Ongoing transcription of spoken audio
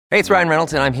Hey, it's Ryan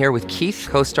Reynolds, and I'm here with Keith,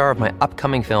 co-star of my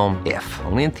upcoming film, If,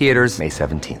 only in theaters May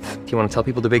 17th. Do you want to tell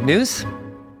people the big news?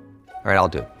 All right, I'll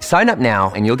do it. Sign up now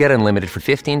and you'll get unlimited for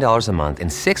 $15 a month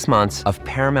and 6 months of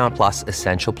Paramount Plus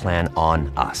Essential Plan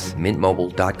on us.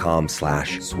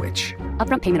 MintMobile.com/switch.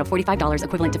 Upfront payment of $45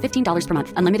 equivalent to $15 per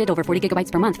month. Unlimited over 40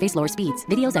 gigabytes per month. Face lower speeds.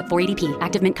 Videos at 480p.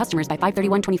 Active Mint customers by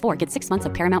 531.24 get 6 months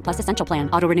of Paramount Plus Essential Plan.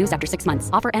 Auto renews after 6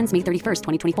 months. Offer ends May 31st,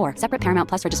 2024. Separate Paramount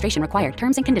Plus registration required.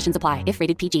 Terms and conditions apply if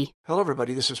rated PG. Hello,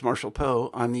 everybody. This is Marshall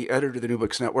Poe. I'm the editor of the New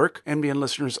Books Network. NBN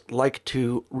listeners like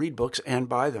to read books and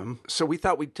buy them. So we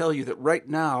thought we'd tell you that right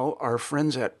now, our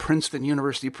friends at Princeton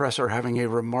University Press are having a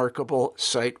remarkable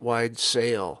site-wide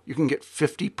sale. You can get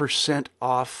 50%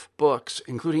 off books,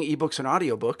 including ebooks and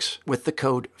audiobooks, with the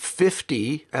code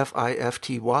 50,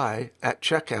 F-I-F-T-Y, at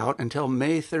checkout until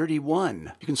May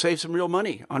 31. You can save some real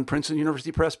money on Princeton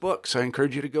University Press books. I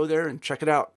encourage you to go there and check it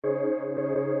out.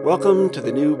 Welcome to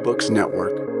the New Books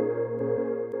Network.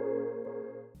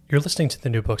 You're listening to the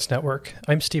New Books Network.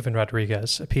 I'm Stephen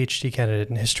Rodriguez, a PhD candidate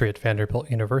in history at Vanderbilt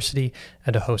University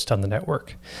and a host on the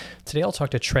network. Today I'll talk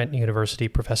to Trent University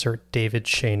professor David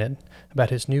Shainin about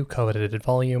his new co-edited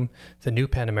volume, The New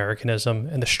Pan-Americanism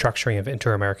and the Structuring of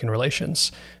Inter-American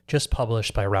Relations, just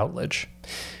published by Routledge.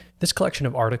 This collection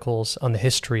of articles on the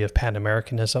history of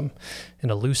Pan-Americanism,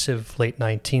 an elusive late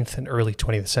 19th and early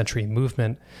 20th century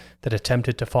movement that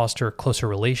attempted to foster closer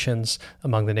relations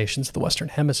among the nations of the Western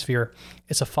Hemisphere,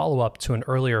 is a follow-up to an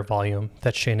earlier volume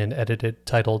that Shainin edited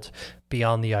titled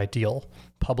Beyond the Ideal,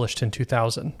 published in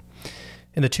 2000.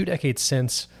 In the 2 decades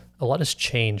since, a lot has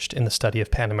changed in the study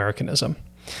of Pan-Americanism.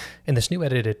 In this new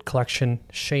edited collection,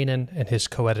 Shainin and his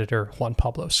co-editor Juan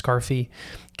Pablo Scarfi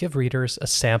give readers a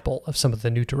sample of some of the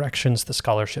new directions the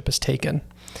scholarship has taken.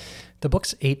 The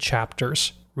book's 8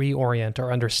 chapters reorient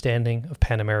our understanding of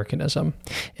Pan-Americanism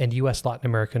and U.S. Latin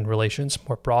American relations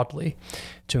more broadly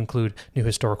to include new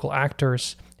historical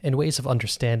actors and ways of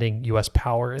understanding U.S.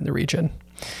 power in the region.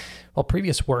 While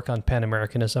previous work on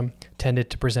Pan-Americanism tended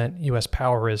to present U.S.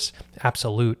 power as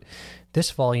absolute,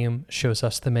 this volume shows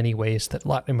us the many ways that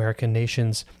Latin American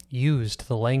nations used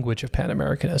the language of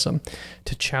Pan-Americanism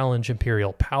to challenge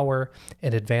imperial power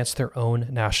and advance their own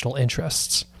national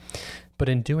interests. But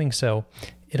in doing so,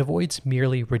 it avoids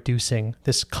merely reducing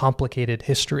this complicated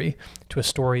history to a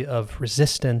story of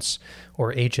resistance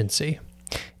or agency.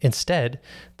 Instead,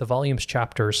 the volume's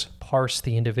chapters parse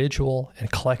the individual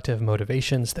and collective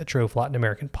motivations that drove Latin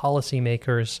American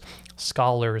policymakers,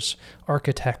 scholars,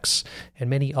 architects, and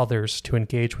many others to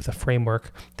engage with a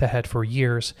framework that had for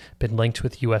years been linked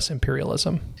with U.S.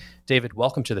 imperialism. David,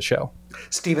 welcome to the show.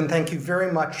 Stephen, thank you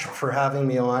very much for having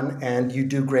me on, and you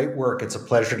do great work. It's a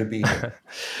pleasure to be here.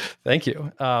 Thank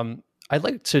you. I'd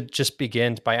like to just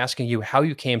begin by asking you how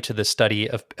you came to the study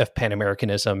of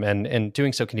Pan-Americanism, and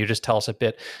doing so, can you just tell us a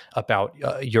bit about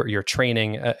your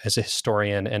training as a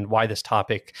historian and why this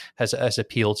topic has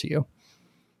appealed to you?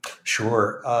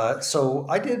 Sure. So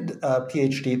I did a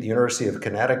PhD at the University of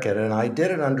Connecticut, and I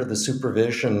did it under the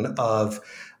supervision of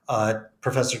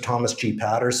Professor Thomas G.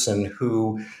 Patterson,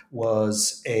 who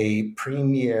was a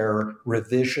premier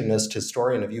revisionist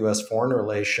historian of U.S. foreign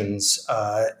relations,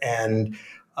 and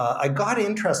I got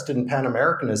interested in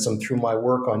Pan-Americanism through my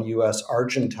work on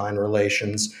U.S.-Argentine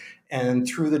relations and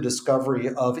through the discovery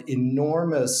of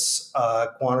enormous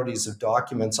quantities of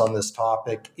documents on this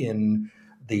topic in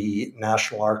the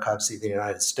National Archives of the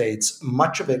United States,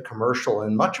 much of it commercial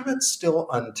and much of it still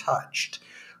untouched.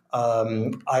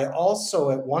 I also,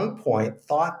 at one point,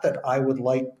 thought that I would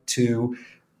like to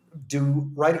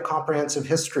write a comprehensive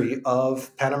history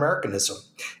of Pan-Americanism.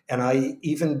 And I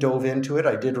even dove into it.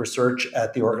 I did research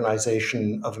at the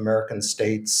Organization of American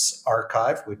States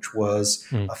Archive, which was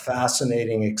a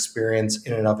fascinating experience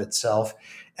in and of itself.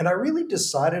 And I really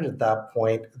decided at that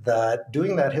point that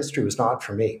doing that history was not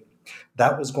for me.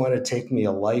 That was going to take me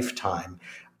a lifetime.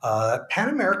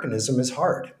 Pan-Americanism is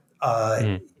hard.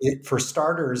 For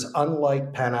starters,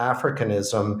 unlike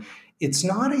Pan-Africanism, it's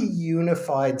not a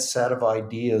unified set of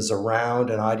ideas around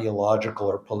an ideological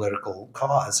or political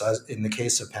cause. As in the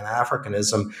case of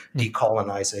Pan-Africanism,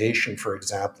 decolonization, for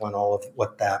example, and all of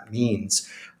what that means.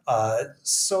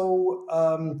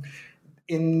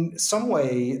 In some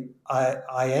way,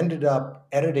 I ended up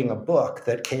editing a book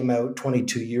that came out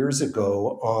 22 years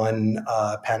ago on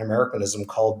Pan-Americanism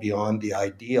called Beyond the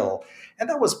Ideal. And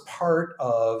that was part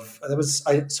of,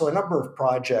 so a number of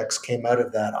projects came out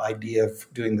of that idea of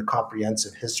doing the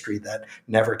comprehensive history that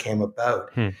never came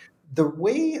about. The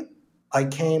way I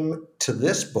came to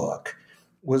this book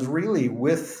was really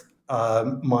with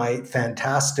my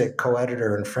fantastic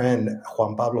co-editor and friend,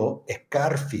 Juan Pablo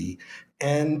Scarfi.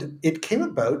 And it came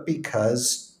about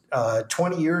because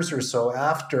 20 years or so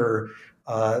after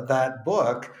that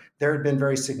book, there had been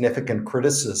very significant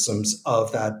criticisms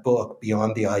of that book,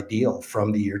 Beyond the Ideal,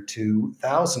 from the year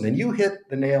 2000. And you hit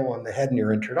the nail on the head in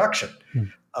your introduction.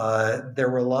 There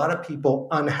were a lot of people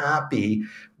unhappy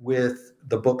with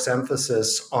the book's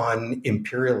emphasis on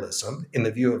imperialism, in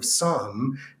the view of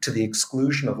some, to the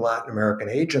exclusion of Latin American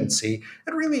agency.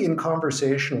 And really, in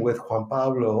conversation with Juan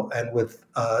Pablo and with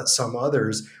some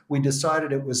others, we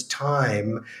decided it was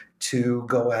time to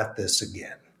go at this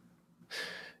again.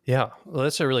 Yeah, well,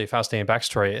 that's a really fascinating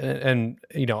backstory. And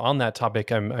on that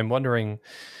topic, I'm wondering,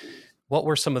 what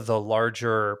were some of the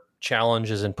larger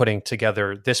challenges in putting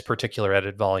together this particular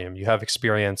edited volume? You have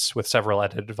experience with several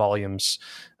edited volumes,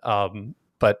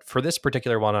 but for this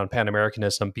particular one on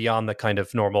Pan-Americanism, beyond the kind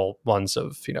of normal ones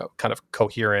of, kind of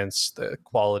coherence, the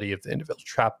quality of the individual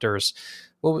chapters,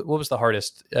 what was the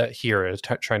hardest here?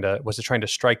 Was it trying to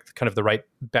strike kind of the right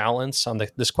balance on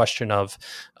this question of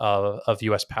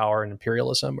U.S. power and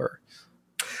imperialism, or?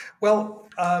 Well,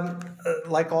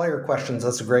 like all your questions,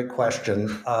 that's a great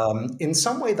question. In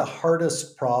some way, the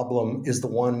hardest problem is the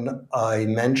one I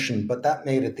mentioned, but that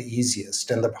made it the easiest.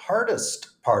 And the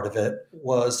hardest part of it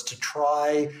was to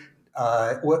try,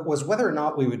 was whether or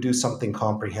not we would do something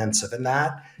comprehensive. And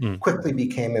that quickly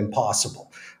became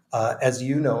impossible. As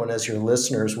you know, and as your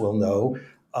listeners will know,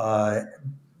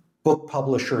 book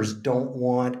publishers don't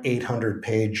want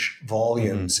 800-page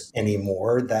volumes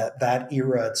anymore. That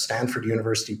era at Stanford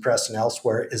University Press and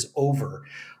elsewhere is over.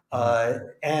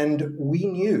 And we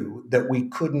knew that we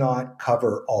could not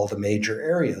cover all the major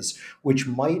areas, which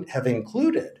might have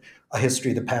included a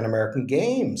history of the Pan American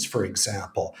Games, for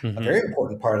example, a very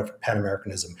important part of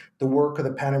Pan-Americanism. The work of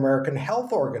the Pan American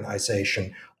Health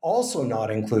Organization, also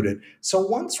not included. So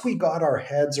once we got our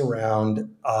heads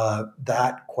around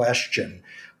that question,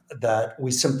 that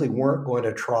we simply weren't going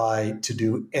to try to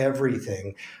do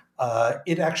everything,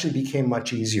 it actually became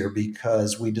much easier,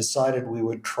 because we decided we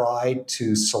would try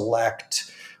to select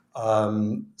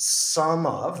some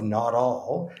of, not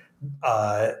all,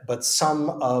 but some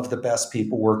of the best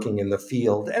people working in the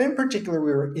field. And in particular,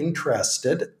 we were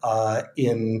interested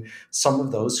in some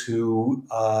of those who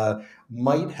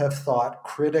might have thought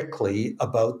critically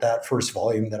about that first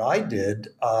volume that I did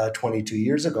 22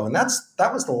 years ago. And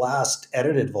that was the last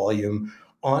edited volume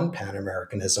on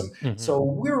Pan-Americanism. So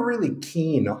we're really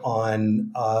keen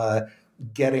on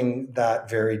getting that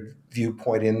very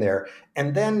viewpoint in there.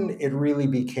 And then it really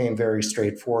became very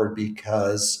straightforward,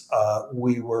 because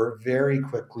we were very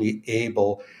quickly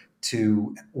able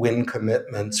to win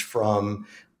commitments from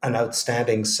an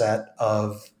outstanding set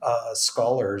of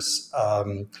scholars,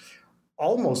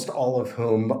 almost all of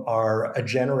whom are a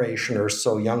generation or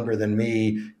so younger than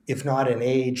me, if not in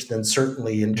age, then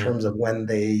certainly in terms of when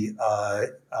they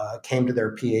came to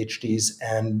their PhDs.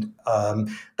 And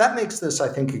that makes this, I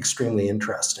think, extremely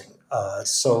interesting.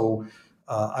 So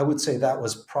I would say that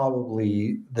was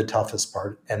probably the toughest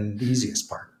part and the easiest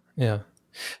part. Yeah.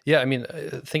 Yeah, I mean,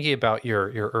 thinking about your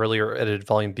earlier edited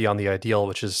volume, Beyond the Ideal,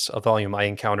 which is a volume I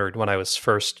encountered when I was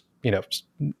first,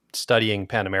 studying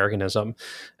Pan-Americanism,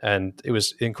 and it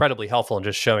was incredibly helpful in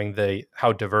just showing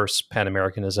how diverse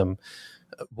Pan-Americanism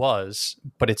was.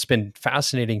 But it's been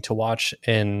fascinating to watch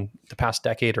in the past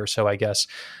decade or so, I guess,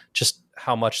 just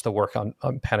how much the work on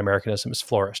Pan-Americanism has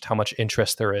flourished, how much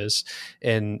interest there is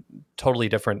in totally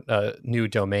different new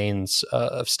domains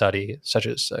of study, such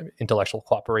as intellectual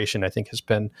cooperation. I think has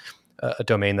been a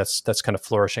domain that's kind of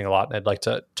flourishing a lot. And I'd like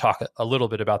to talk a little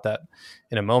bit about that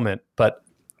in a moment.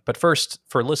 But first,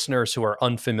 for listeners who are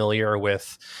unfamiliar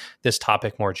with this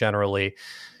topic more generally,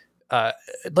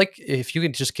 like if you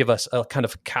could just give us a kind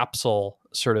of capsule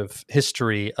sort of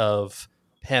history of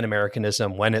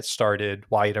Pan-Americanism, when it started,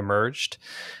 why it emerged.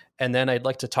 And then I'd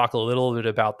like to talk a little bit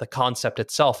about the concept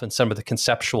itself and some of the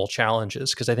conceptual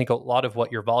challenges, because I think a lot of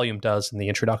what your volume does, in the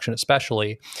introduction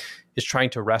especially, is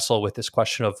trying to wrestle with this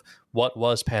question of what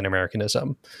was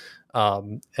Pan-Americanism,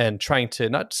 and trying to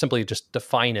not simply just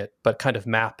define it, but kind of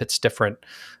map its different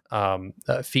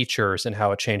features and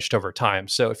how it changed over time.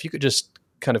 So if you could just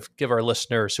kind of give our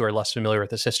listeners who are less familiar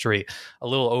with this history a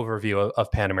little overview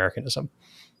of Pan-Americanism.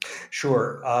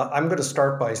 Sure. I'm going to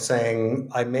start by saying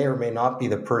I may or may not be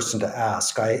the person to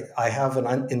ask. I have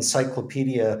an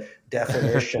encyclopedia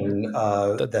definition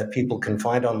that people can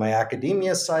find on my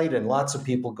academia site, and lots of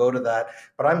people go to that.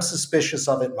 But I'm suspicious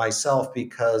of it myself,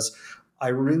 because I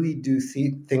really do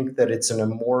think that it's an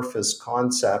amorphous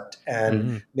concept.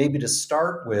 And maybe to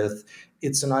start with,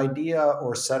 it's an idea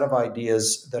or set of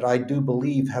ideas that I do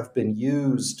believe have been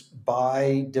used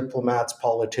by diplomats,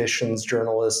 politicians,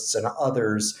 journalists, and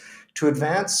others to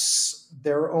advance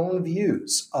their own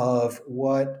views of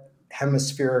what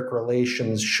hemispheric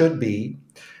relations should be,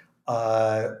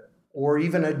 or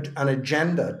even an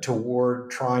agenda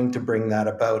toward trying to bring that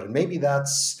about. And maybe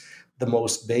that's the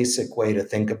most basic way to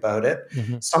think about it.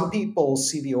 Mm-hmm. Some people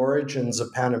see the origins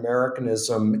of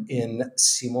Pan-Americanism in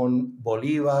Simón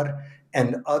Bolívar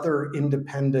and other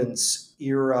independence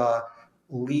era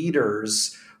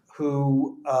leaders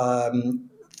who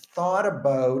thought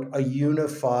about a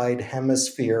unified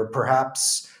hemisphere,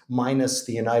 perhaps minus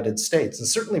the United States. And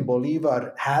certainly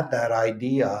Bolívar had that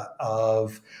idea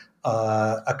of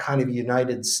a kind of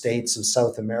United States of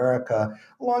South America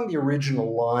along the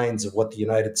original lines of what the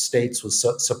United States was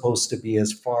supposed to be,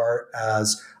 as far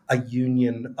as a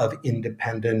union of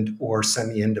independent or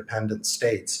semi-independent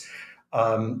states.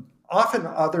 Often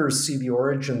others see the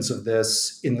origins of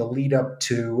this in the lead up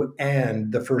to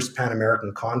and the first Pan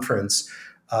American Conference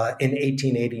in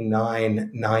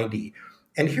 1889-90.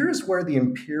 And here's where the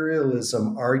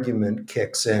imperialism argument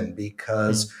kicks in,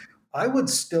 because I would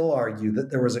still argue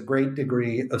that there was a great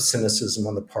degree of cynicism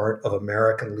on the part of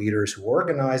American leaders who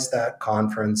organized that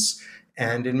conference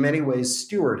and in many ways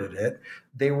stewarded it.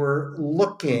 They were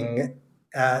looking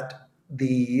at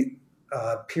the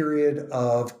period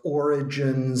of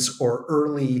origins or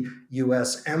early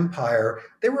U.S. empire.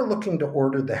 They were looking to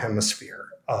order the hemisphere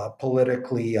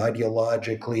politically,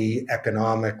 ideologically,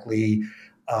 economically,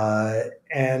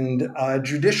 and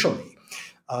judicially.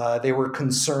 They were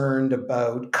concerned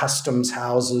about customs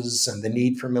houses and the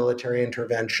need for military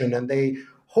intervention, and they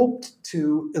hoped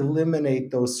to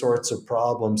eliminate those sorts of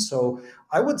problems. So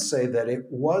I would say that it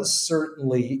was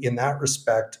certainly, in that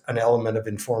respect, an element of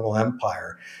informal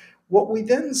empire. What we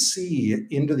then see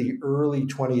into the early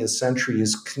 20th century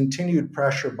is continued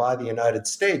pressure by the United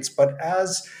States, but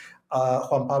as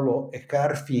Juan Pablo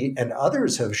Ekarfi and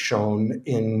others have shown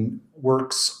in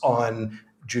works on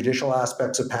judicial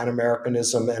aspects of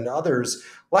Pan-Americanism and others,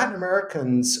 Latin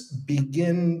Americans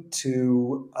begin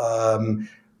to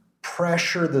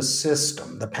pressure the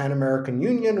system. The Pan American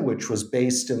Union, which was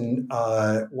based in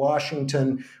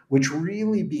Washington, which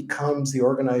really becomes the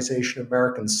Organization of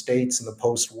American States in the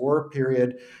post-war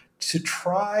period, to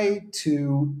try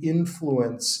to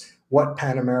influence what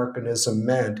Pan-Americanism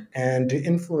meant and to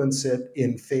influence it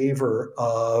in favor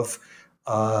of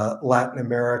Latin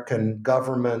American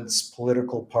governments,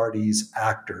 political parties,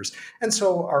 actors. And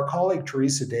so our colleague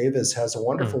Teresa Davis has a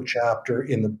wonderful chapter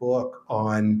in the book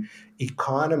on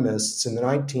economists in the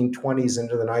 1920s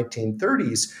into the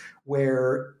 1930s,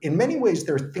 where in many ways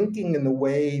they're thinking in the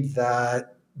way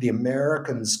that the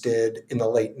Americans did in the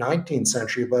late 19th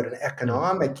century about an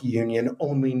economic union,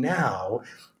 only now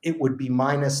it would be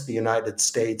minus the United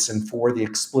States and for the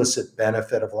explicit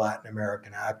benefit of Latin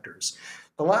American actors.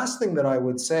 The last thing that I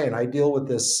would say, and I deal with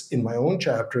this in my own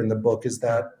chapter in the book, is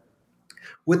that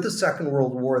with the Second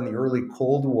World War and the early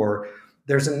Cold War,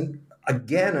 there's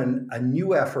again a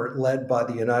new effort led by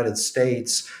the United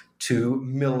States to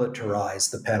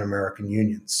militarize the Pan American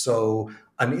Union. So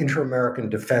an Inter-American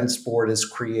Defense Board is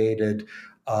created.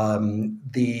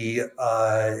 The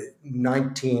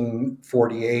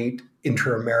 1948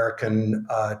 Inter-American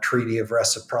Treaty of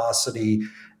Reciprocity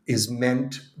is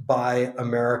meant by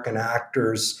American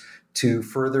actors to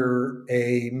further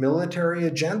a military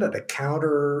agenda to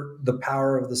counter the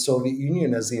power of the Soviet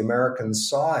Union as the Americans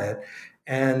saw it.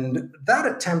 And that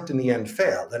attempt in the end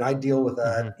failed. And I deal with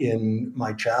that in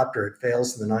my chapter. It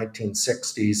fails in the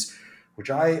 1960s, which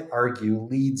I argue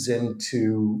leads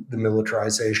into the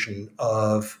militarization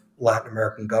of Latin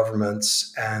American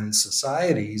governments and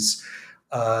societies.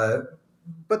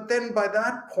 But then by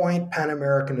that point,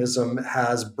 Pan-Americanism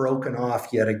has broken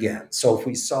off yet again. So if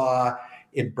we saw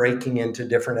it breaking into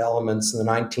different elements in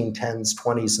the 1910s,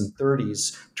 20s, and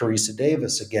 30s, Teresa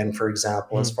Davis, again, for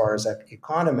example, as far as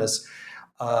economists,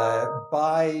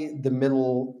 by the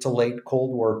middle to late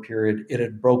Cold War period, it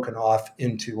had broken off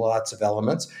into lots of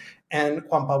elements. And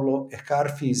Juan Pablo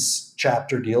Ekarfi's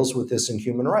chapter deals with this in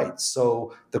human rights.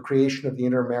 So the creation of the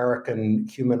Inter-American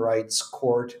Human Rights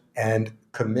Court and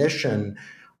Commission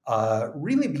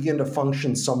really begin to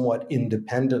function somewhat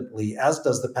independently, as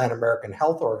does the Pan American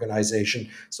Health Organization.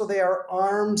 So they are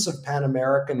arms of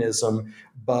Pan-Americanism,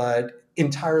 but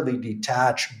entirely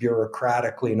detached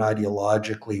bureaucratically and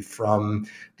ideologically from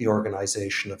the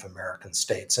Organization of American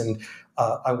States. And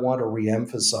I want to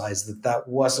reemphasize that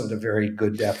wasn't a very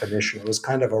good definition. It was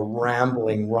kind of a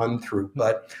rambling run through,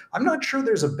 but I'm not sure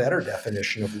there's a better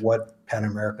definition of what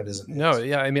Pan-Americanism is. No,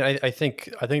 yeah, I mean, I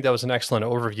think that was an excellent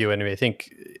overview, and I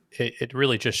think it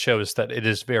really just shows that it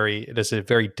is a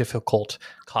very difficult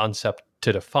concept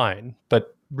to define,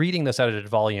 but reading this edited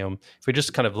volume, if you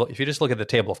just look at the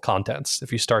table of contents,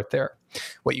 if you start there,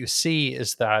 what you see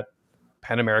is that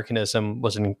Pan-Americanism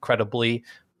was an incredibly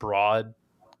broad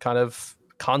kind of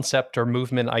concept or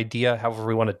movement idea, however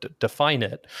we want to define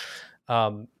it.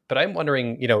 But I'm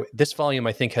wondering, this volume,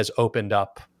 I think, has opened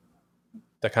up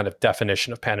the kind of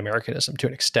definition of Pan-Americanism to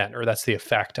an extent, or that's the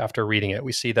effect after reading it.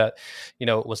 We see that,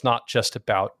 it was not just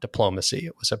about diplomacy.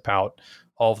 It was about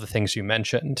all of the things you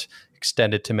mentioned,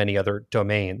 extended to many other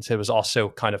domains. It was also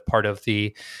kind of part of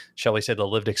the, shall we say, the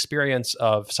lived experience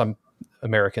of some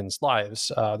Americans' lives.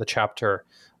 The chapter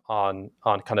on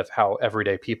kind of how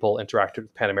everyday people interacted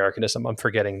with Pan-Americanism. I'm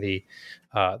forgetting the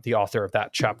author of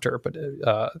that chapter, but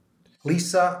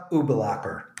Lisa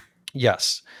Ubelacker.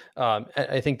 Yes.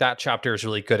 I think that chapter is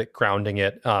really good at grounding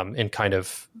it in kind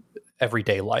of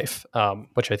everyday life,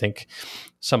 which I think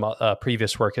some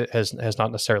previous work has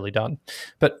not necessarily done.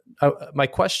 But my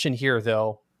question here,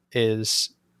 though,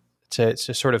 is to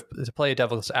play a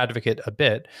devil's advocate a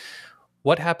bit.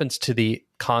 What happens to the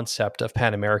concept of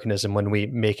Pan-Americanism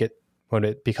when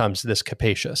it becomes this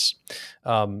capacious?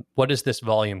 What does this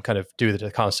volume kind of do to the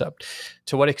concept?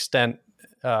 To what extent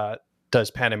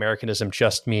does Pan-Americanism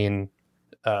just mean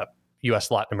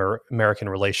U.S.-Latin American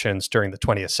relations during the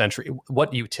 20th century?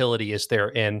 What utility is there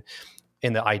in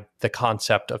the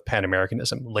concept of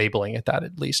Pan-Americanism, labeling it that,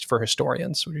 at least for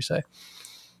historians, would you say?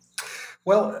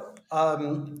 Well,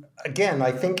 again,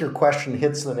 I think your question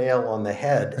hits the nail on the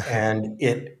head, and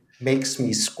it makes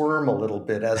me squirm a little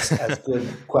bit, as good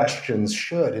questions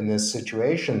should in this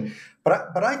situation.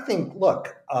 But I think,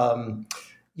 look,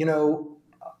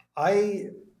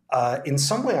 in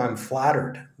some way, I'm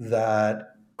flattered that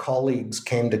colleagues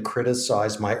came to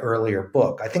criticize my earlier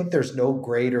book. I think there's no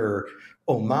greater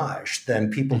homage than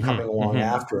people coming along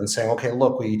after and saying, okay,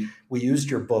 look, we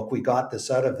used your book, we got this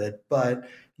out of it, but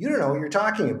you don't know what you're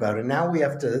talking about, and now we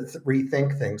have to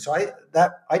rethink things. So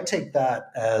I take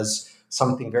that as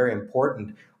something very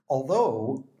important.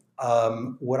 Although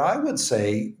what I would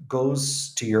say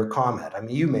goes to your comment. I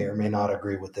mean, you may or may not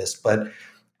agree with this, but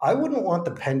I wouldn't want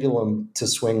the pendulum to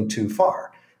swing too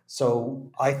far. So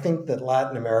I think that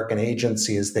Latin American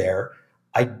agency is there.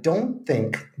 I don't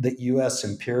think that U.S.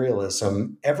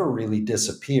 imperialism ever really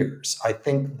disappears. I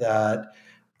think that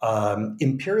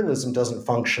imperialism doesn't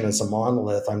function as a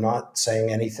monolith. I'm not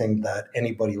saying anything that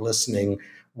anybody listening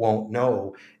won't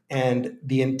know. And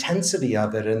the intensity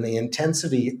of it and the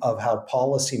intensity of how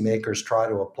policymakers try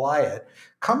to apply it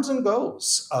comes and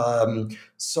goes. We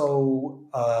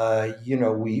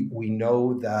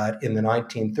know that in the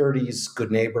 1930s,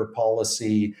 good neighbor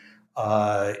policy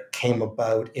came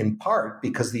about in part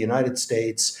because the United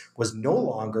States was no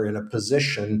longer in a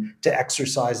position to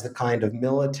exercise the kind of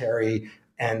military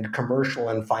and commercial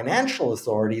and financial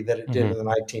authority that it did in the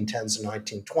 1910s and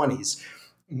 1920s.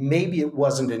 Maybe it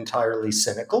wasn't entirely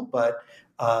cynical, but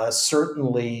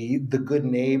certainly the good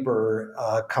neighbor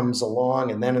comes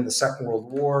along. And then in the Second World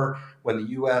War, when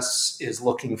the U.S. is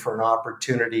looking for an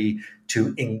opportunity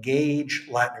to engage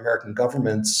Latin American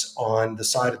governments on the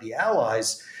side of the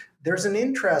Allies, there's an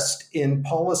interest in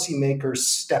policymakers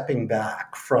stepping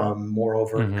back from more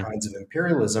overt kinds of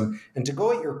imperialism. And to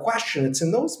go at your question, it's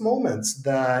in those moments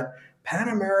that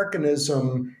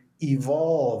Pan-Americanism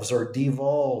evolves or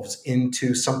devolves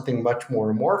into something much more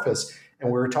amorphous.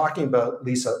 And we were talking about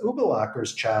Lisa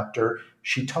Ubelacker's chapter.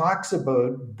 She talks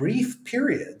about brief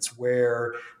periods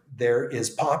where there is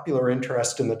popular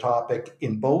interest in the topic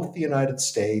in both the United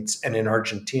States and in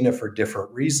Argentina for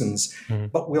different reasons.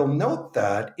 But we'll note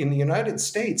that in the United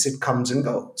States, it comes and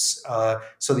goes.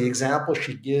 So the example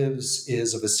she gives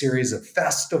is of a series of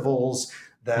festivals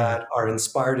that are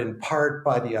inspired in part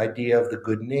by the idea of the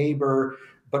good neighbor.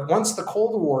 But once the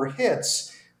Cold War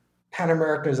hits,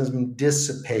 Pan-Americanism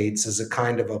dissipates as a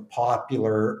kind of a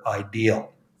popular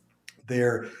ideal.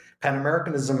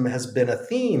 Pan-Americanism has been a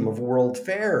theme of world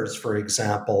fairs, for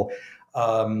example,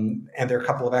 and there are a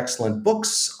couple of excellent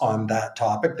books on that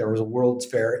topic. There was a World's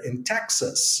Fair in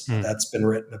Texas that's been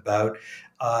written about.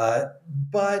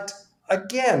 But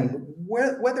again,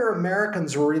 whether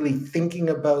Americans were really thinking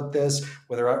about this,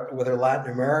 whether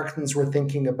Latin Americans were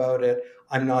thinking about it,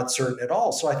 I'm not certain at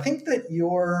all. So I think that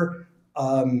your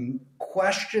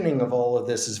questioning of all of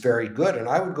this is very good. And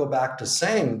I would go back to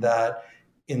saying that,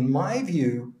 in my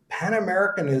view,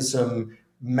 Pan-Americanism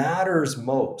matters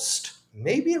most.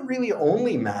 Maybe it really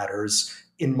only matters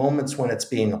in moments when it's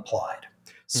being applied.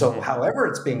 So however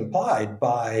it's being applied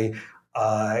by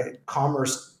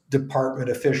Commerce Department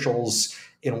officials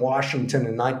in Washington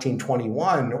in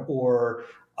 1921, or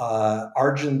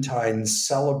Argentines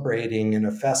celebrating in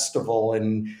a festival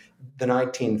in the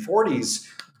 1940s,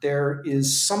 there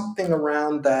is something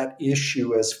around that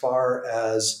issue as far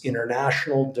as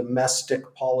international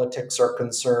domestic politics are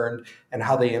concerned and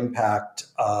how they impact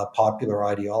popular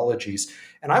ideologies.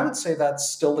 And I would say that's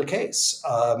still the case.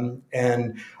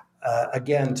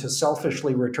 Again, to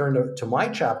selfishly return to my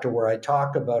chapter where I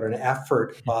talk about an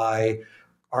effort by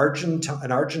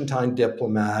an Argentine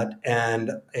diplomat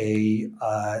and an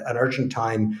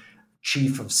Argentine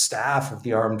chief of staff of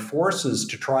the armed forces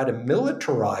to try to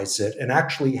militarize it and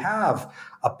actually have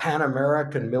a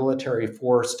Pan-American military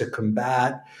force to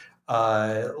combat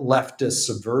leftist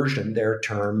subversion, their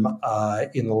term,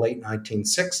 in the late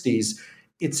 1960s.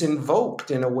 It's invoked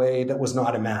in a way that was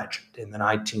not imagined in the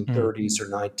 1930s or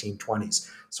 1920s.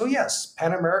 So yes,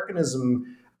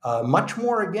 Pan-Americanism, much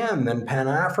more again than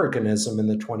Pan-Africanism in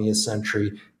the 20th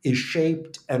century, is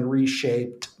shaped and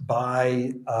reshaped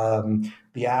by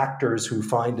the actors who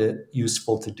find it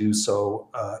useful to do so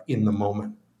in the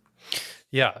moment.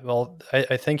 Yeah, well,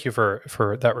 I thank you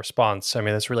for that response. I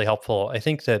mean, that's really helpful. I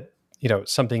think that,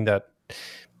 something that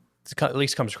at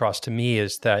least comes across to me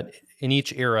is that in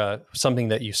each era, something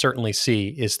that you certainly see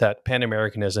is that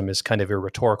Pan-Americanism is kind of a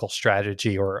rhetorical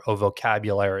strategy or a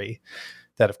vocabulary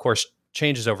that, of course,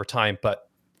 changes over time, but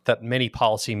that many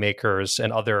policymakers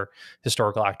and other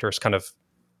historical actors kind of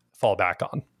fall back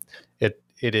on.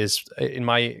 It is, in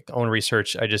my own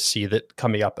research, I just see that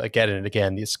coming up again and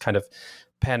again, these kind of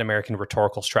Pan-American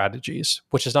rhetorical strategies,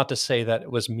 which is not to say that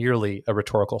it was merely a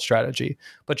rhetorical strategy,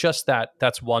 but just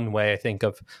that's one way I think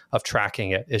of tracking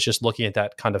it, is just looking at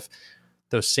that kind of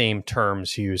those same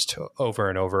terms used over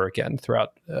and over again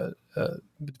throughout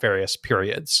various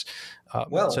periods. I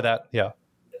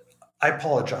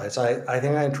apologize. I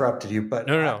think I interrupted you, but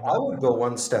No. I would go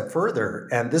one step further,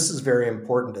 and this is very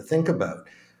important to think about.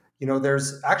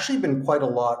 There's actually been quite a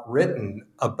lot written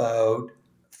about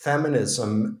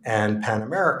feminism and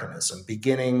Pan-Americanism,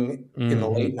 beginning in the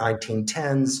late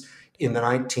 1910s. In the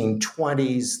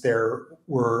 1920s, there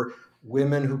were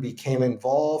women who became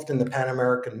involved in the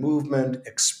Pan-American movement,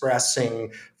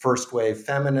 expressing first-wave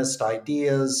feminist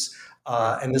ideas,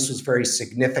 and this was very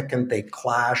significant. They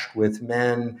clashed with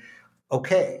men.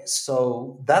 Okay,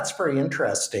 so that's very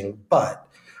interesting, but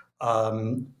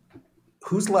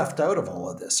who's left out of all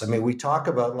of this? I mean, we talk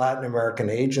about Latin American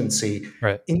agency.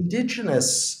 Right.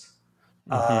 Indigenous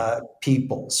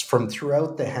peoples from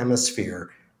throughout the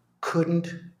hemisphere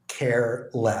couldn't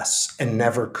care less and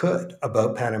never could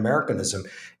about Pan-Americanism.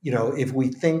 If we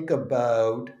think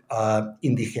about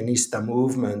indigenista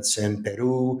movements in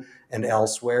Peru and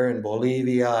elsewhere in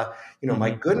Bolivia, my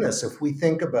goodness, if we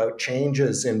think about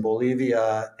changes in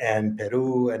Bolivia and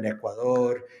Peru and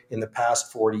Ecuador in the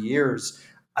past 40 years,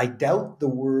 I doubt the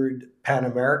word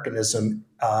Pan-Americanism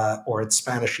or its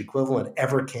Spanish equivalent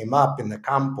ever came up in the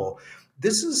campo.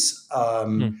 This is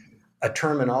a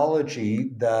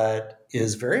terminology that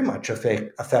is very much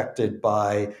affected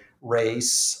by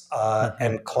race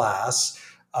and class.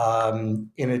 In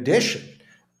addition,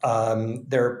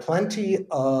 there are plenty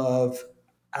of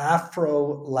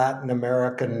Afro-Latin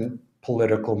American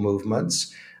political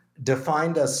movements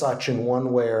defined as such in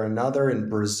one way or another in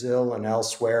Brazil and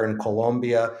elsewhere in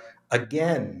Colombia.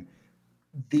 Again,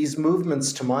 these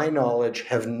movements, to my knowledge,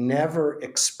 have never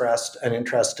expressed an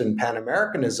interest in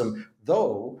Pan-Americanism,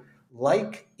 though,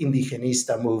 like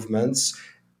indigenista movements,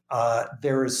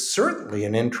 there is certainly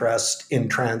an interest in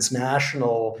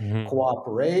transnational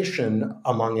cooperation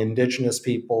among indigenous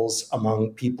peoples,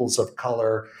 among peoples of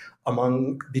color,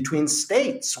 between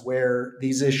states where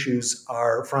these issues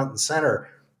are front and center.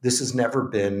 This has never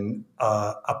been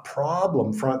a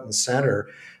problem front and center.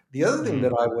 The other thing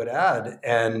that I would add,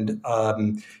 and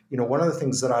one of the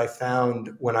things that I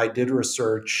found when I did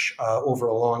research over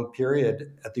a long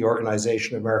period at the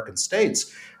Organization of American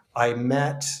States, I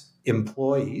met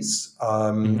employees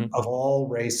of all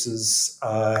races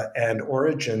and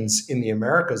origins in the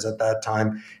Americas at that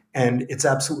time. And it's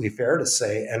absolutely fair to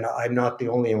say, and I'm not the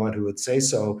only one who would say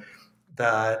so,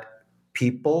 that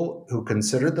people who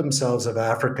considered themselves of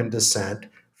African descent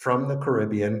from the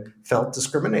Caribbean felt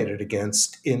discriminated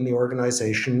against in the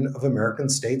Organization of American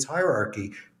States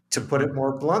hierarchy. To put it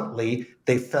more bluntly,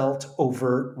 they felt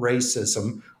overt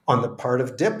racism on the part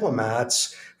of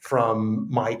diplomats from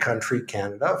my country,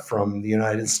 Canada, from the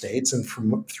United States, and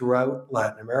from throughout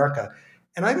Latin America.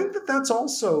 And I think that that's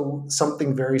also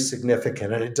something very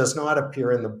significant, and it does not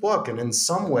appear in the book. And in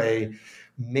some way,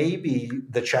 maybe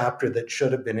the chapter that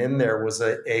should have been in there was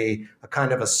a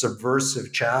kind of a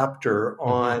subversive chapter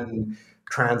on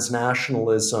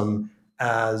transnationalism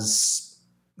as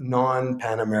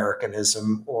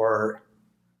non-Pan-Americanism or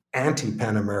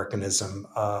anti-Pan-Americanism.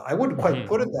 I wouldn't quite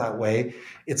put it that way.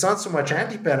 It's not so much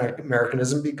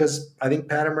anti-Pan-Americanism because I think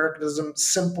Pan-Americanism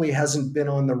simply hasn't been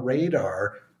on the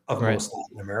radar of most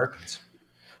Latin Americans.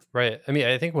 Right. I mean,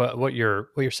 I think what you're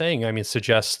saying, I mean,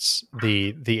 suggests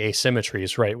the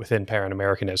asymmetries, right, within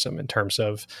Pan-Americanism in terms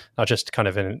of not just kind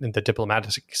of in the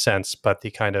diplomatic sense, but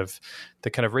the kind of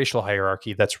racial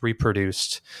hierarchy that's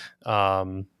reproduced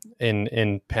in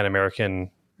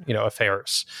Pan-American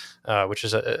affairs, which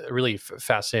is a really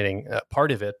fascinating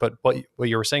part of it. But what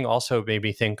you were saying also made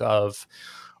me think of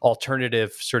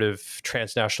alternative sort of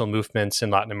transnational movements in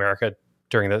Latin America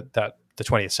during the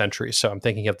 20th century. So I'm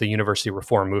thinking of the university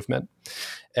reform movement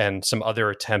and some other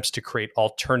attempts to create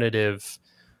alternative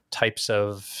types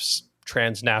of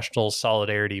transnational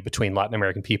solidarity between Latin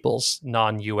American peoples,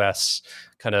 non-US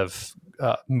kind of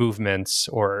movements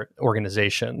or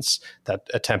organizations that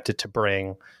attempted to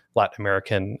bring Latin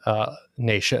American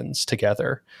nations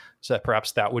together. So that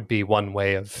perhaps that would be one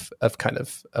way of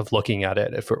looking at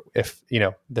it. If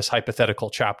this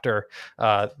hypothetical chapter,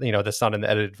 that's not in the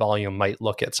edited volume, might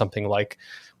look at something like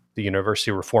the university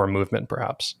reform movement,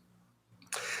 perhaps.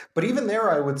 But even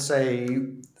there, I would say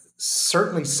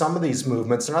certainly some of these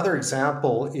movements. Another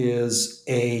example is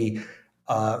a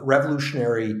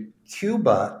revolutionary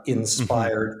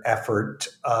Cuba-inspired effort,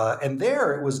 and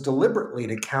there it was deliberately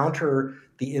to counter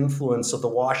the influence of the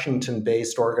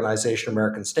Washington-based Organization of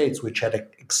American States, which had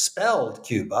expelled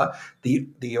Cuba,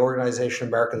 the Organization of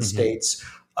American States,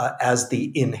 as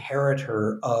the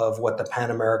inheritor of what the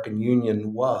Pan-American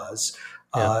Union was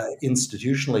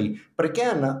institutionally. But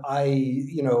again,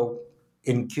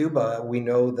 in Cuba, we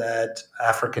know that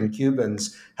African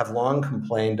Cubans have long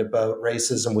complained about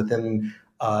racism within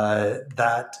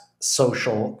that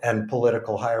social and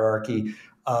political hierarchy.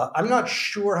 I'm not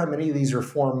sure how many of these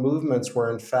reform movements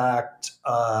were in fact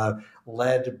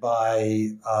led by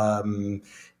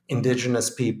indigenous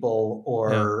people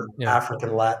or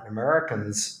African Latin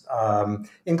Americans,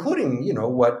 including,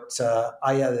 what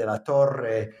Aya de la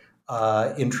Torre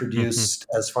introduced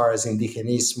as far as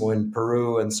indigenismo in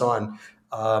Peru and so on.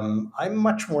 I'm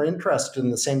much more interested in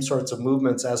the same sorts of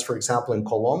movements as, for example, in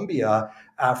Colombia,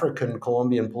 African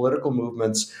Colombian political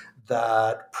movements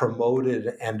that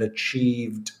promoted and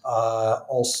achieved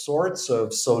all sorts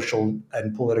of social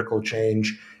and political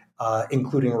change,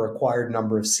 including a required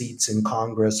number of seats in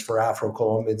Congress for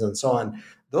Afro-Colombians and so on.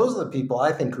 Those are the people,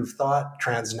 I think, who've thought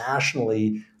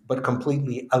transnationally, but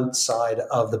completely outside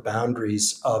of the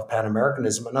boundaries of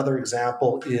Pan-Americanism. Another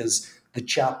example is the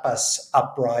Chiapas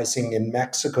uprising in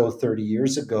Mexico 30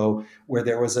 years ago, where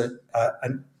there was a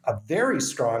very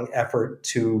strong effort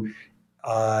to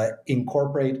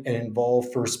incorporate and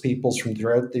involve First Peoples from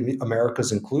throughout the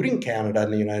Americas, including Canada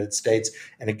and the United States.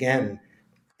 And again,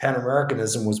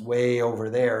 Pan-Americanism was way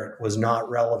over there. It was not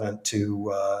relevant to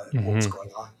what was going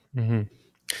on. Mm-hmm.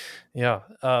 Yeah.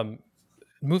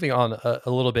 Moving on a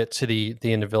little bit to the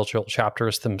individual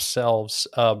chapters themselves.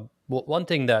 One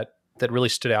thing that really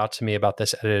stood out to me about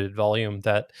this edited volume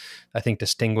that I think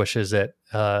distinguishes it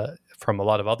from a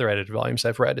lot of other edited volumes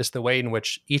I've read is the way in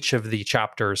which each of the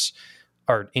chapters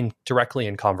are directly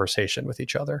in conversation with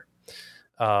each other.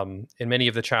 In many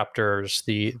of the chapters,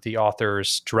 the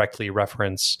authors directly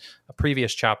reference a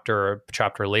previous chapter, a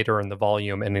chapter later in the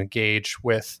volume, and engage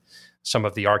with some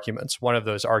of the arguments. One of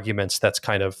those arguments that's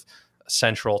kind of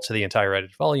central to the entire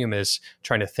edited volume is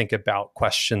trying to think about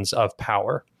questions of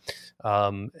power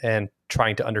and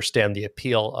trying to understand the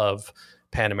appeal of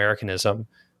Pan-Americanism,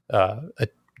 a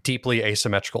deeply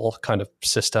asymmetrical kind of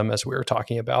system, as we were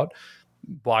talking about.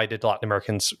 Why did Latin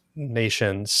American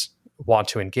nations want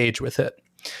to engage with it?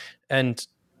 And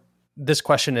this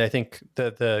question, I think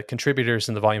the contributors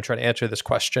in the volume try to answer this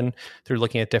question through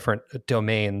looking at different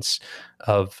domains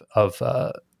of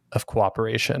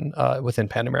cooperation within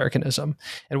Pan-Americanism.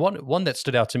 And one that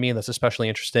stood out to me and that's especially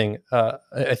interesting,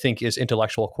 I think, is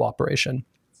intellectual cooperation.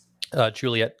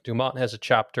 Juliette Dumont has a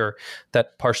chapter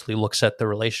that partially looks at the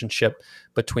relationship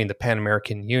between the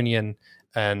Pan-American Union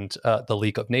and the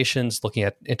League of Nations, looking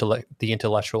at the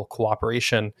intellectual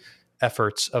cooperation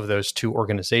efforts of those two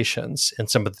organizations and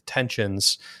some of the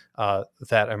tensions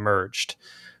that emerged.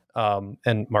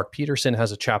 And Mark Peterson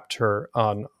has a chapter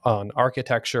on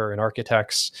architecture and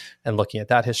architects and looking at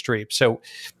that history. So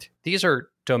these are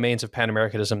domains of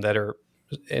Pan-Americanism that are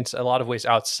in a lot of ways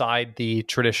outside the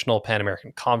traditional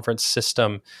Pan-American conference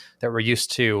system that we're used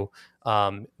to.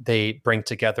 They bring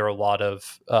together a lot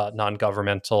of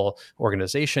non-governmental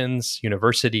organizations,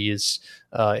 universities,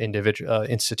 individual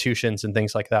institutions, and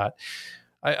things like that.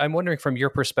 I'm wondering, from your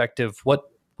perspective,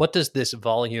 what does this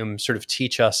volume sort of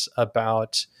teach us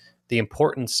about the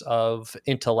importance of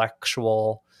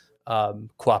intellectual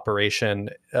cooperation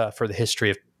for the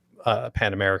history of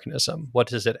Pan-Americanism? What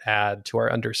does it add to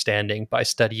our understanding by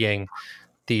studying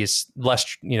these less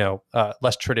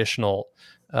traditionally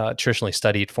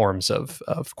studied forms of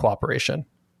cooperation?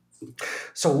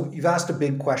 So you've asked a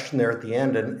big question there at the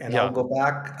end, and I'll go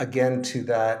back again to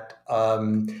that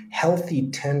healthy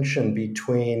tension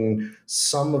between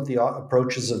some of the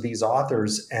approaches of these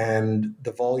authors and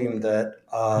the volume that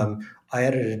I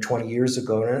edited 20 years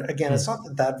ago. And again, it's not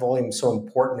that volume is so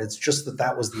important. It's just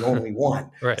that was the only one.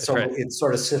 It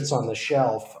sort of sits on the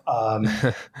shelf.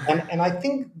 And I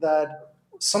think that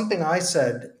something I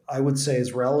would say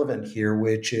is relevant here,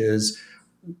 which is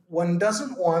one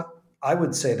doesn't want, I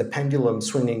would say, the pendulum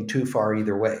swinging too far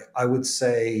either way. I would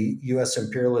say U.S.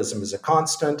 imperialism is a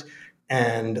constant,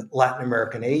 and Latin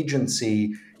American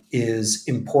agency is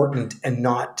important and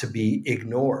not to be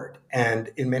ignored.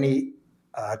 And in many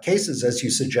cases, as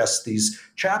you suggest, these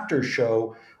chapters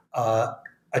show,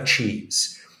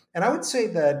 achieves. And I would say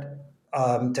that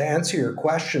to answer your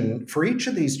question, for each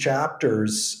of these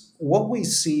chapters, what we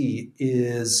see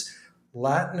is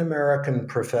Latin American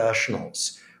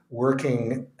professionals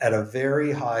working at a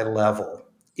very high level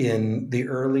in the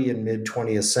early and mid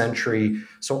 20th century.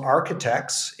 So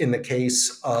architects, in the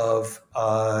case of,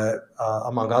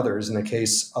 among others, in the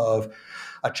case of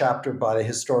a chapter by the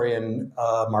historian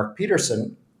Mark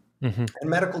Peterson, and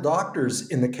medical doctors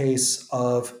in the case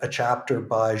of a chapter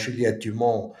by Juliette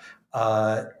Dumont.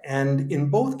 And in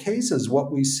both cases,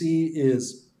 what we see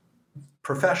is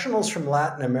professionals from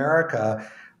Latin America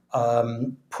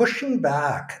pushing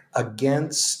back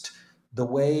against the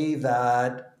way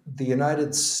that the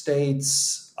United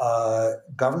States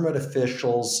government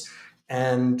officials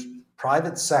and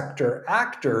private sector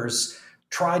actors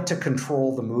tried to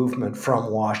control the movement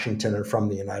from Washington and from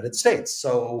the United States.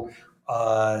 So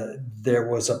there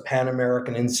was a Pan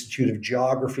American Institute of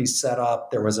Geography set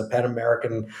up. There was a Pan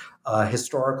American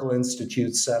Historical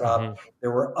Institute set up.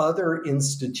 There were other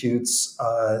institutes.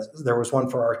 There was one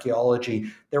for archaeology.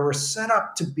 They were set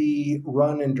up to be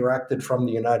run and directed from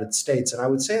the United States. And I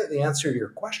would say that the answer to your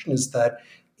question is that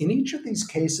in each of these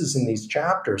cases, in these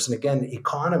chapters, and again,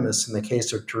 economists in the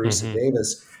case of Teresa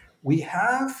Davis, we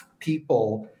have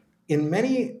people in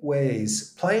many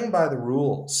ways playing by the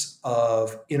rules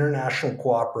of international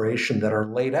cooperation that are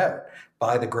laid out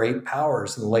by the great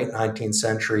powers in the late 19th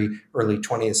century, early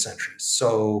 20th century.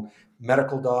 So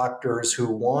medical doctors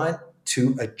who want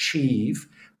to achieve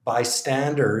by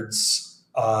standards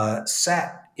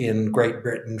set in Great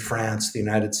Britain, France, the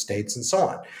United States, and so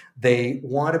on. They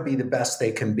want to be the best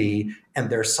they can be, and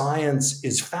their science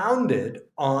is founded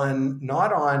on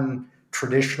not on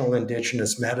traditional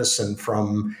indigenous medicine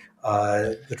from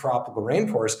the tropical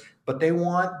rainforest, but they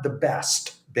want the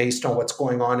best based on what's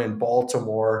going on in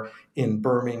Baltimore, in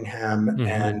Birmingham,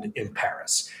 and in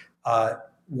Paris.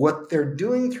 What they're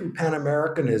doing through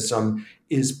Pan-Americanism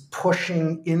is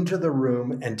pushing into the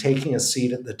room and taking a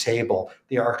seat at the table,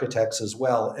 the architects as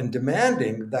well, and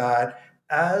demanding that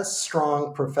as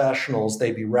strong professionals,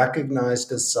 they be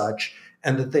recognized as such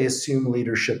and that they assume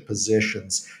leadership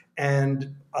positions.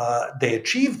 And they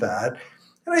achieve that.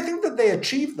 And I think that they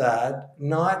achieve that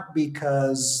not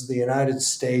because the United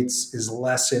States is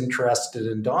less interested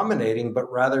in dominating,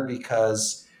 but rather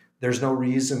because there's no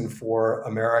reason for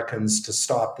Americans to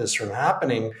stop this from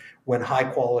happening when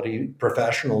high-quality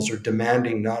professionals are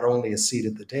demanding not only a seat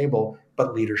at the table,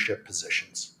 but leadership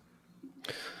positions.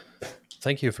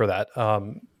 Thank you for that.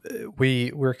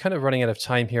 We're kind of running out of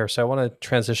time here, so I want to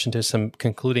transition to some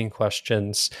concluding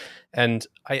questions. And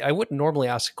I wouldn't normally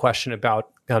ask a question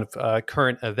about kind of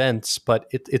current events, but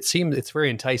it seems it's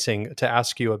very enticing to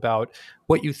ask you about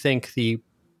what you think the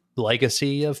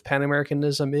legacy of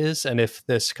Pan-Americanism is, and if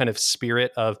this kind of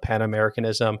spirit of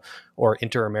Pan-Americanism or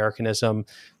Inter-Americanism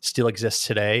still exists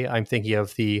today. I'm thinking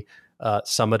of the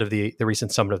summit of the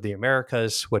recent Summit of the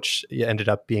Americas, which ended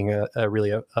up being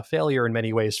really a failure in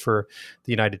many ways for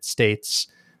the United States,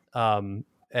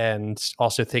 and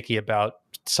also thinking about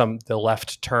the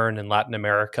left turn in Latin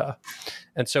America.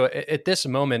 And so at this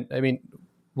moment, I mean,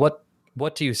 what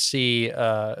do you see?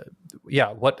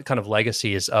 What kind of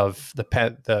legacy is of the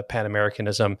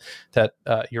Pan-Americanism that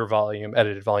your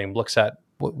edited volume looks at?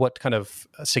 What kind of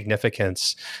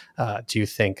significance do you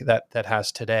think that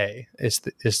has today?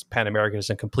 Is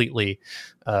Pan-Americanism completely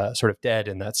sort of dead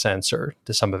in that sense, or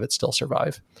does some of it still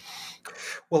survive?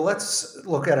 Well, let's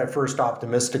look at it first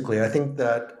optimistically. I think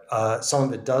that some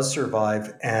of it does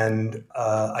survive, and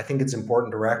I think it's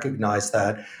important to recognize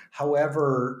that.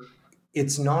 However,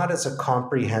 it's not as a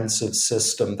comprehensive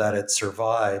system that it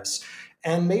survives.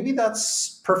 And maybe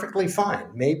that's perfectly fine.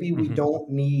 Maybe we don't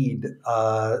need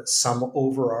some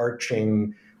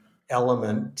overarching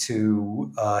element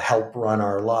to help run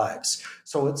our lives.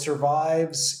 So it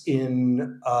survives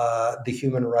in the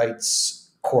Human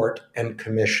Rights Court and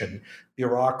Commission,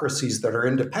 bureaucracies that are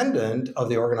independent of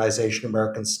the Organization of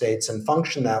American States and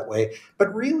function that way.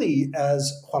 But really,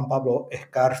 as Juan Pablo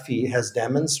Escarfi has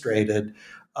demonstrated,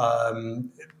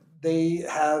 they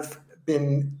have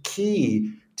been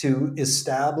key to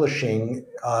establishing,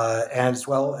 as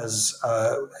well as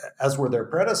were their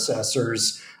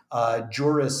predecessors,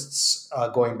 jurists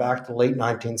going back to the late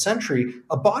 19th century,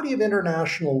 a body of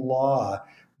international law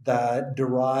that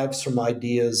derives from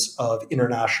ideas of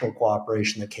international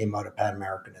cooperation that came out of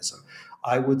Pan-Americanism.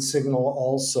 I would signal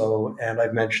also, and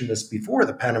I've mentioned this before,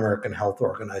 the Pan American Health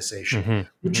Organization,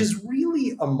 which is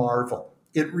really a marvel.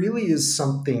 It really is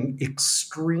something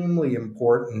extremely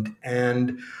important.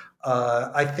 And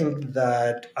I think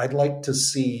that I'd like to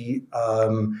see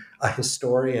a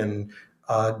historian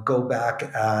go back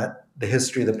at the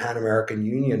history of the Pan American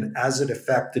Union as it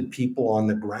affected people on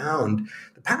the ground.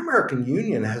 The Pan American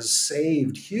Union has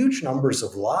saved huge numbers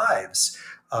of lives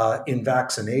in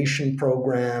vaccination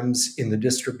programs, in the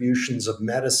distributions of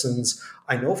medicines.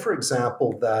 I know, for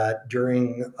example, that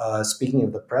during, speaking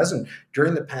of the present,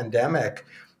 during the pandemic,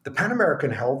 the Pan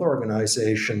American Health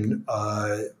Organization,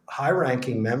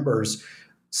 high-ranking members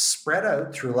spread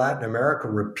out through Latin America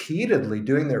repeatedly,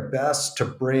 doing their best to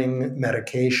bring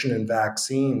medication and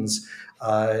vaccines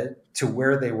to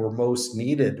where they were most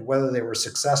needed. Whether they were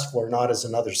successful or not is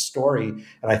another story.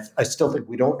 And I still think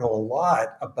we don't know a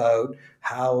lot about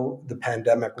how the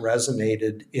pandemic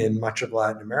resonated in much of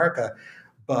Latin America.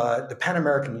 But the Pan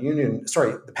American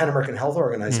Health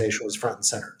Organization was front and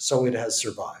center. So it has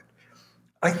survived.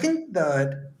 I think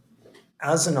that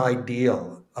as an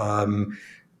ideal,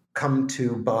 come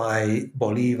to by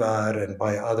Bolivar and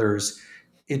by others,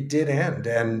 it did end.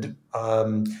 And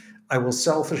I will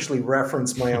selfishly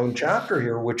reference my own chapter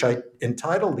here, which I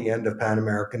entitled The End of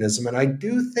Pan-Americanism. And I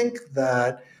do think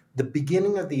that the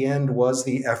beginning of the end was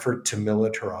the effort to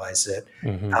militarize it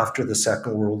after the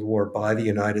Second World War by the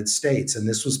United States. And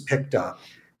this was picked up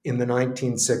in the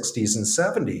 1960s and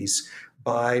 70s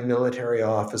by military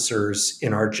officers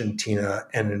in Argentina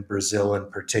and in Brazil in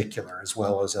particular, as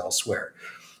well as elsewhere.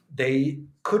 They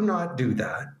could not do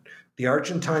that. The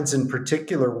Argentines in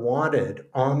particular wanted,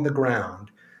 on the ground,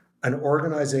 an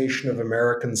Organization of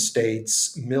American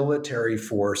States military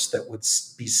force that would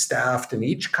be staffed in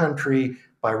each country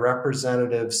by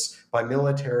representatives, by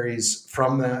militaries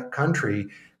from that country,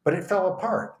 but it fell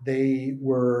apart. They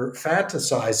were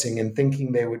fantasizing and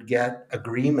thinking they would get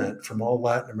agreement from all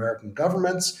Latin American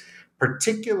governments,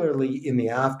 particularly in the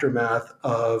aftermath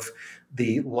of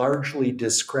the largely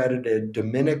discredited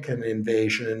Dominican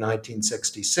invasion in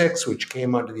 1966, which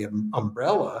came under the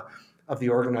umbrella of the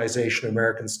Organization of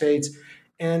American States.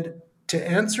 And to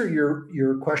answer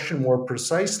your question more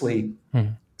precisely,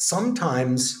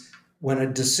 sometimes when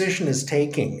a decision is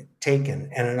taken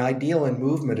and an ideal and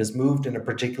movement is moved in a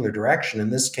particular direction, in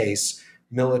this case,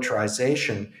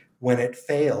 militarization, when it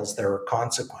fails, there are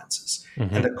consequences.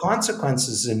 And the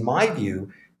consequences, in my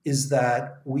view, is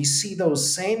that we see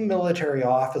those same military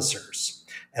officers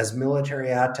as military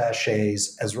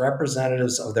attachés, as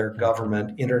representatives of their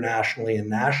government internationally and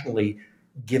nationally,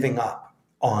 giving up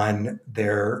on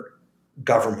their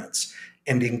governments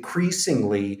and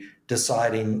increasingly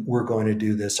deciding we're going to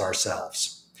do this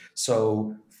ourselves.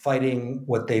 So fighting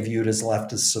what they viewed as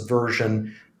leftist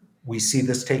subversion. We see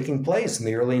this taking place in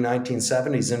the early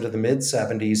 1970s into the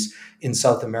mid-70s in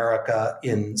South America,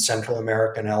 in Central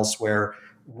America and elsewhere.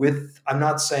 I'm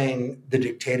not saying the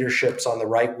dictatorships on the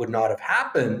right would not have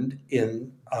happened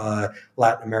in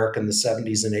Latin America in the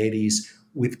 70s and 80s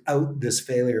without this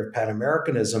failure of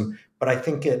Pan-Americanism, but I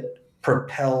think it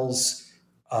propels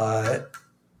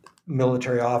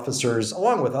military officers,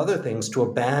 along with other things, to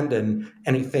abandon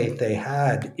any faith they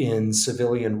had in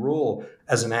civilian rule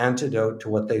as an antidote to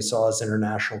what they saw as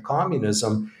international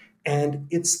communism. And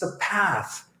it's the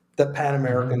path that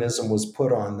Pan-Americanism was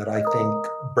put on that I think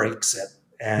breaks it.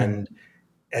 And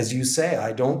as you say,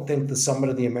 I don't think the Summit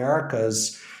of the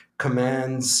Americas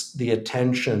commands the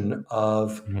attention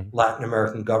of Latin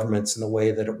American governments in the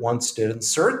way that it once did. And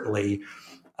certainly,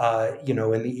 in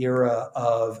the era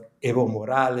of Evo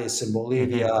Morales in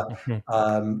Bolivia,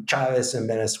 Chavez in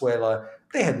Venezuela,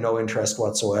 they had no interest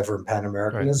whatsoever in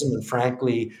Pan-Americanism. Right. And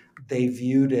frankly, they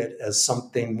viewed it as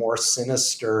something more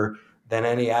sinister than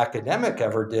any academic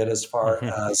ever did as far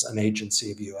as an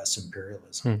agency of U.S.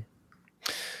 imperialism.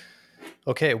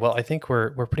 Okay, well, I think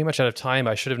we're pretty much out of time.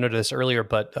 I should have noted this earlier,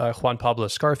 but Juan Pablo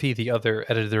Scarfi, the other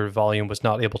editor of Volume, was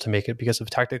not able to make it because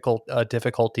of technical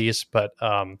difficulties. But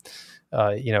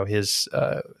his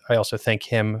I also thank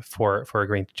him for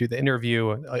agreeing to do the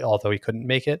interview, although he couldn't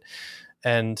make it.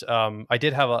 And I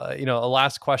did have a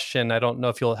last question. I don't know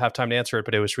if you'll have time to answer it,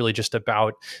 but it was really just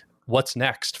about what's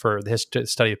next for the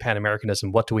study of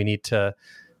Pan-Americanism. What do we need to?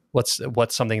 What's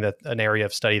something that an area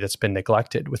of study that's been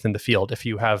neglected within the field? If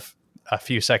you have a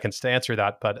few seconds to answer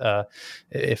that, but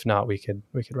if not, we could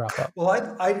wrap up. Well,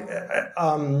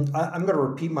 I'm going to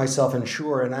repeat myself, and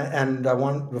sure, and I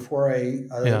want, before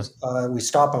we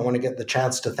stop, I want to get the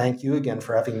chance to thank you again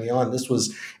for having me on. This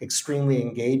was extremely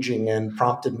engaging and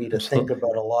prompted me to think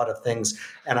about a lot of things.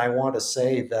 And I want to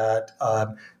say that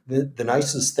the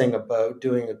nicest thing about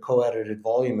doing a co-edited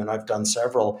volume, and I've done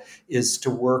several, is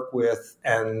to work with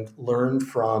and learn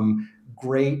from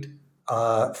great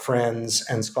friends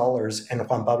and scholars, and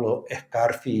Juan Pablo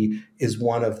Scarfi is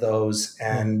one of those.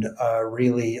 And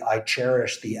really, I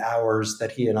cherish the hours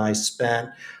that he and I spent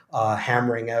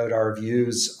hammering out our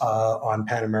views on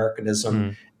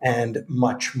Pan-Americanism and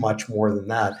much, much more than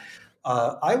that.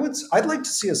 I'd like to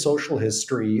see a social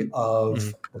history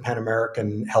of the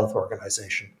Pan-American Health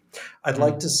Organization. I'd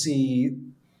like to see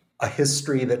a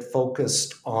history that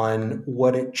focused on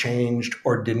what it changed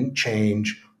or didn't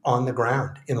change on the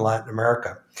ground in Latin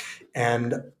America.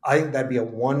 And I think that'd be a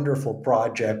wonderful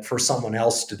project for someone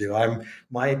else to do.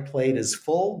 My plate is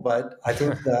full, but I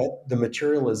think that the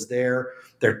material is there.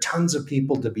 There are tons of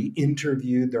people to be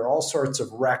interviewed. There are all sorts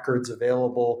of records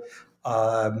available,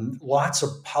 lots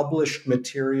of published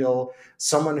material.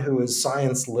 Someone who is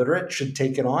science literate should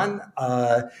take it on.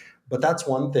 But that's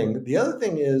one thing. The other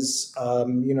thing is,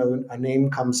 a name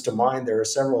comes to mind. There are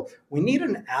several. We need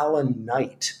an Alan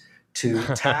Knight to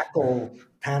tackle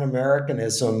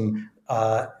Pan-Americanism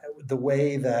the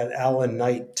way that Alan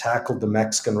Knight tackled the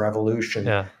Mexican Revolution.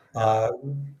 Yeah.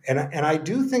 And I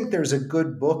do think there's a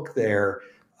good book there.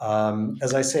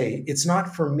 As I say, it's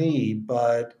not for me,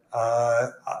 but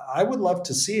I would love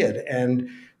to see it. And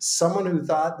someone who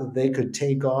thought that they could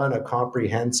take on a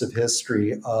comprehensive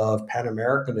history of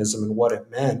Pan-Americanism and what it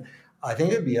meant, I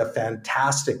think it'd be a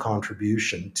fantastic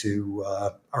contribution to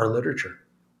our literature.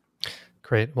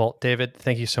 Great. Well, David,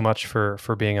 thank you so much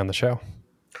for being on the show.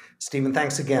 Stephen,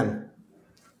 thanks again.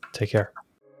 Take care.